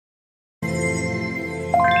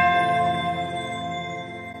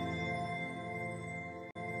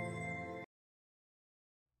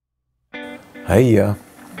Hey,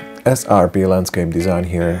 SRP Landscape Design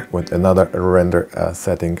here with another render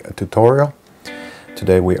setting tutorial.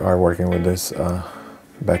 Today we are working with this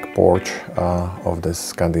back porch of this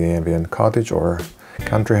Scandinavian cottage or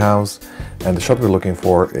country house, and the shot we're looking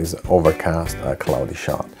for is overcast, cloudy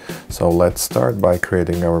shot. So let's start by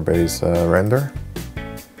creating our base render.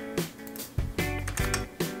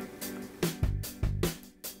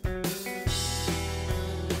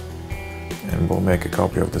 And we'll make a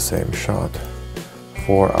copy of the same shot.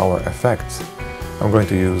 For our effects, I'm going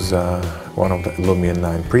to use one of the Lumion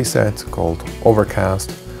 9 presets called Overcast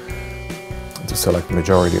to select the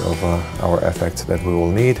majority of our effects that we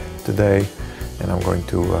will need today, and I'm going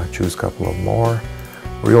to choose a couple of more.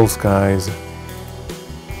 Real Skies,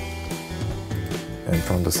 and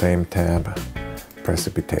from the same tab,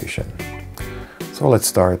 Precipitation. So let's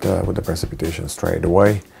start with the precipitation straight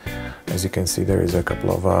away. As you can see, there is a couple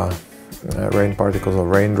of rain particles or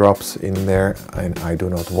raindrops in there, and I do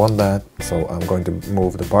not want that, so I'm going to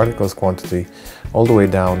move the particles quantity all the way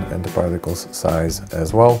down and the particles size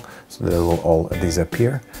as well, so they will all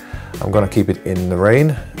disappear. I'm going to keep it in the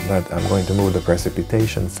rain, but I'm going to move the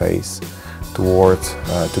precipitation face towards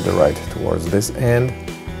to the right, towards this end.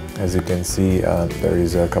 As you can see, there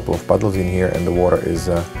is a couple of puddles in here and the water is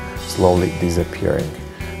slowly disappearing.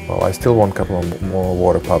 Well, I still want a couple of more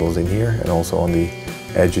water puddles in here and also on the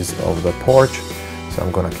edges of the porch, so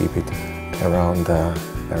I'm gonna keep it around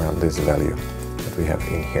this value that we have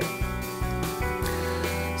in here.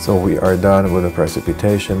 So we are done with the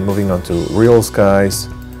precipitation. Moving on to Real Skies.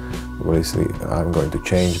 Obviously, I'm going to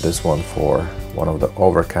change this one for one of the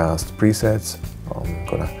overcast presets. I'm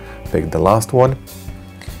gonna pick the last one.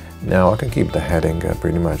 Now I can keep the heading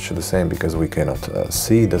pretty much the same because we cannot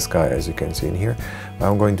see the sky, as you can see in here.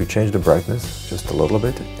 I'm going to change the brightness just a little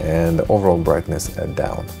bit and the overall brightness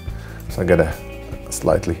down. So I get a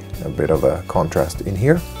bit of a contrast in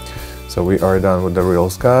here. So we are done with the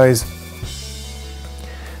Real Skies.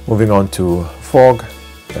 Moving on to fog.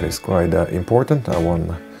 That is quite important. I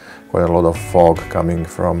want quite a lot of fog coming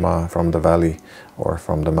from the valley or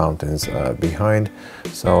from the mountains behind.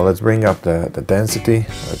 So let's bring up the density.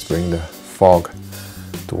 Let's bring the fog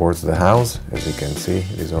towards the house. As you can see,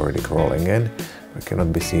 it is already crawling in. It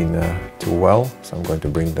cannot be seen too well, so I'm going to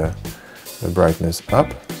bring the brightness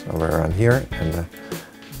up somewhere around here, and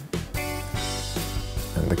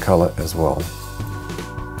the color as well.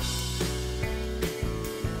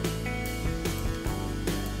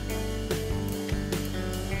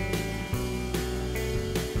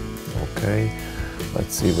 Okay,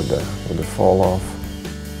 let's see with the fall off.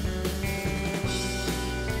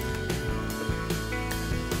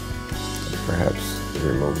 Perhaps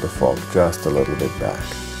remove the fog just a little bit back.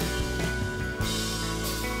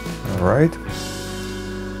 All right,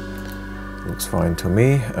 looks fine to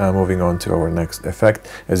me. Moving on to our next effect.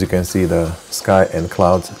 As you can see, the sky and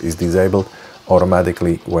clouds is disabled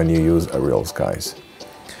automatically when you use a Real Skies.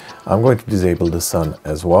 I'm going to disable the sun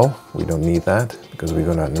as well. We don't need that because we're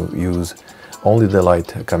gonna use only the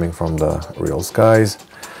light coming from the Real Skies.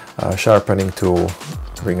 Sharpening tool,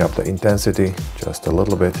 bring up the intensity just a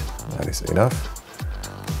little bit. That is enough.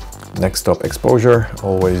 Next stop, exposure,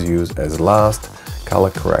 always use as last.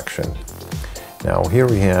 Color correction. Now here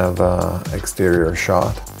we have exterior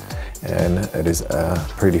shot, and it is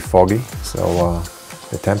pretty foggy, so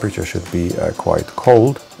the temperature should be quite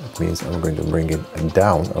cold. That means I'm going to bring it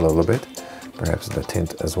down a little bit, perhaps the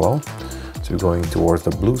tint as well. So going towards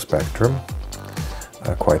the blue spectrum.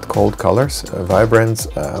 Quite cold colors. Vibrance,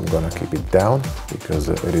 I'm going to keep it down because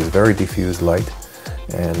it is very diffuse light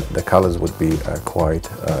and the colors would be quite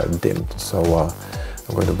dimmed. So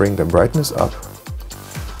I'm going to bring the brightness up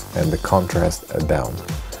and the contrast down.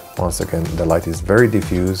 Once again, the light is very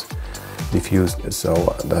diffused, so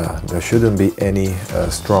there shouldn't be any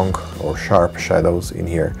strong or sharp shadows in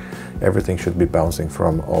here. Everything should be bouncing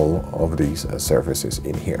from all of these surfaces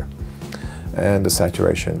in here. And the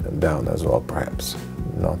saturation down as well, perhaps.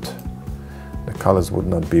 The colors would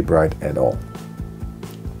not be bright at all.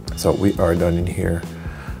 So we are done in here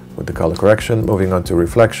with the color correction. Moving on to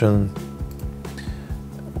reflection.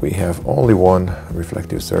 We have only one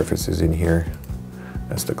reflective surfaces in here.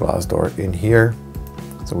 That's the glass door in here.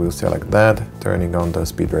 So we'll select that, turning on the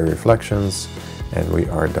speedway reflections, and we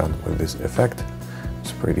are done with this effect.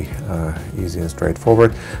 It's pretty easy and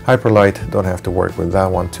straightforward. Hyperlight, don't have to work with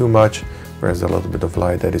that one too much. There's a little bit of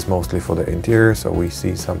light that is mostly for the interior, so we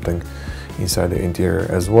see something inside the interior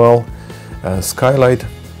as well. Skylight.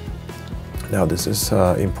 Now this is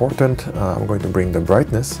important. I'm going to bring the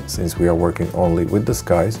brightness, since we are working only with the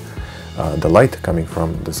skies, the light coming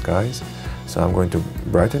from the skies. So I'm going to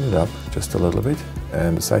brighten it up just a little bit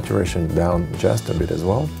and the saturation down just a bit as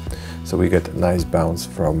well. So we get a nice bounce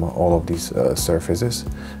from all of these surfaces,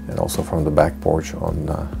 and also from the back porch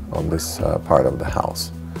on this part of the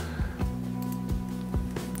house.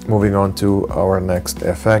 Moving on to our next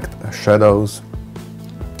effect, shadows.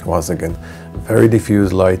 Once again, very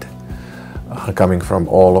diffuse light coming from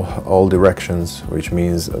all directions, which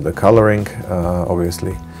means the coloring,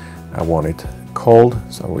 obviously I want it cold,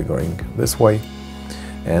 so we're going this way,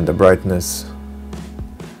 and the brightness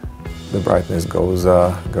goes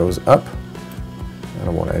up. I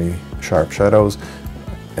don't want any sharp shadows,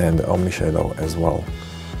 and the omni shadow as well.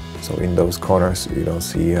 So in those corners you don't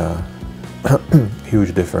see a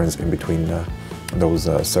huge difference in between those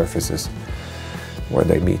surfaces where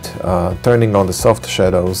they meet. Turning on the soft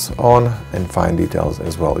shadows on and fine details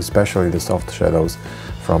as well, especially the soft shadows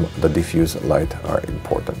from the diffuse light are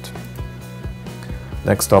important.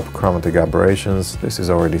 Next up, chromatic aberrations. This is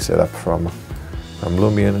already set up from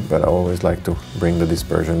Lumion, but I always like to bring the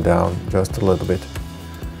dispersion down just a little bit.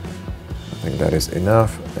 I think that is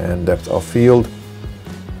enough. And depth of field.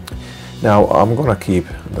 Now I'm gonna keep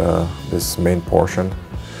this main portion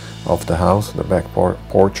of the house, the back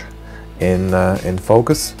porch, in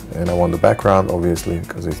focus, and I want the background, obviously,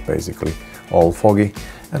 because it's basically all foggy,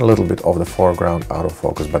 and a little bit of the foreground out of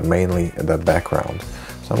focus, but mainly the background.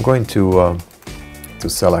 So I'm going to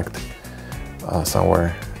select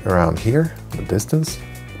somewhere around here the distance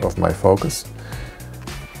of my focus,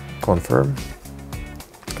 confirm,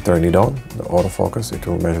 turn it on, the autofocus, it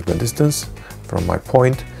will measure the distance from my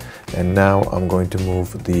point, and now I'm going to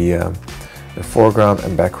move the foreground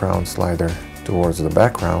and background slider towards the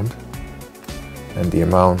background, and the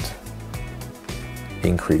amount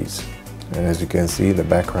increase. And as you can see, the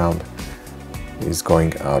background is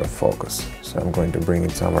going out of focus. So I'm going to bring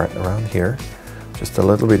it somewhere around here, just a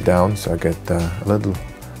little bit down, so I get a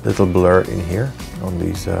little blur in here on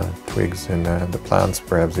these twigs and the plants,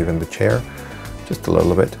 perhaps even the chair, just a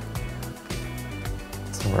little bit.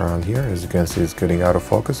 Somewhere around here, as you can see, it's getting out of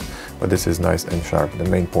focus, but this is nice and sharp. The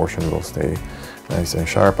main portion will stay nice and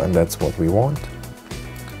sharp, and that's what we want.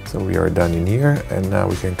 So we are done in here, and now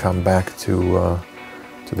we can come back to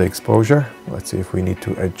the exposure. Let's see if we need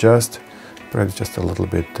to adjust, perhaps just a little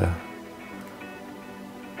bit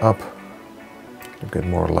up to get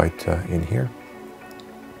more light in here.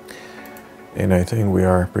 And I think we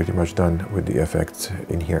are pretty much done with the effects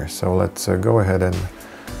in here. So let's go ahead and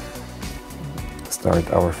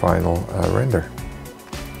start our final render.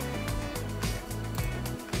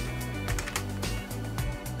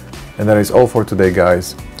 And that is all for today,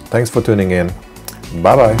 guys. Thanks for tuning in.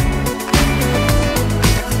 Bye bye.